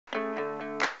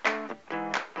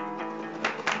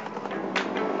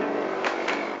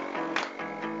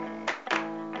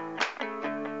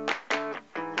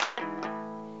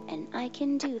I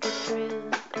can do the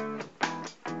Frug.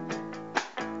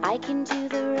 I can do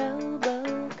the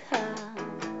Robocop.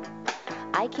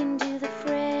 I can do the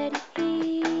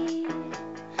Freddie.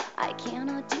 I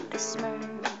cannot do the Smurf.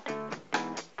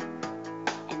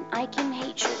 And I can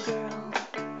hate your girl.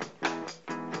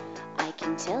 I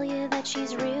can tell you that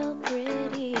she's real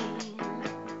pretty.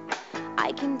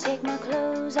 I can take my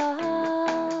clothes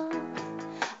off.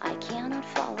 I cannot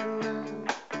fall in love.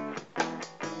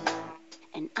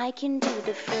 And I can do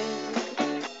the Frug.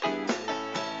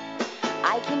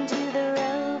 I can do the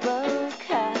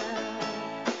Robocop.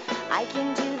 I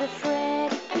can do the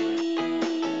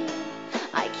Freddie.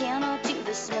 I cannot do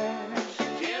the Smurf.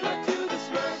 Cannot do the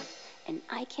Smurf. And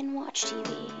I can watch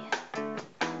TV.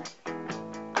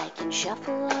 I can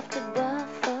shuffle off to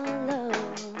Buffalo.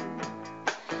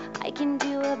 I can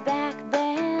do a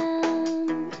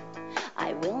backbend.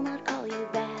 I will not call you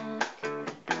back.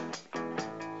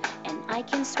 And I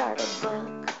can start a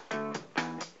book.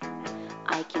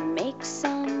 I can make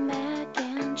some mac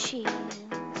and cheese.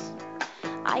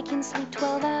 I can sleep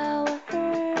 12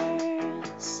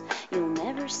 hours. You'll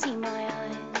never see my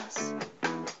eyes.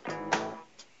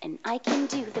 And I can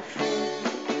do the Frug.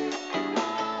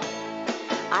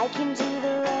 I can do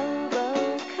the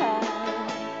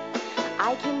Robocop.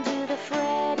 I can do the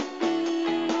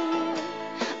Freddie.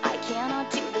 I cannot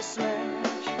do the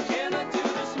Smurf. Cannot do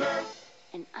the Smurf.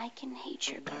 And I can hate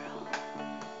your girl.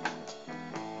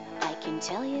 I can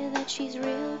tell you that she's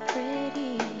real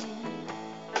pretty.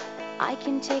 I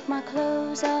can take my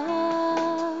clothes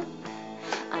off.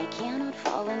 I cannot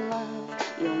fall in love.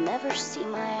 You'll never see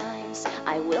my eyes.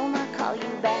 I will not call you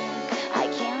back. I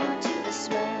cannot do the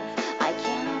Smurf. I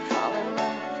cannot fall in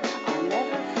love. I'll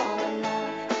never fall in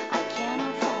love. I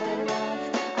cannot fall in love.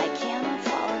 I cannot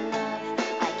fall in love.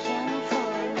 I cannot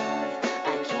fall in love.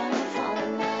 I cannot fall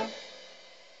in love.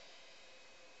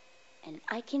 And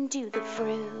I can do the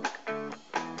Frug.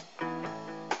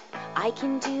 I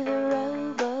can do the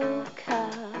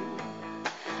Robocop.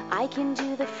 I can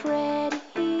do the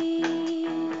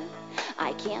Freddie.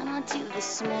 I cannot do the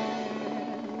Smurf.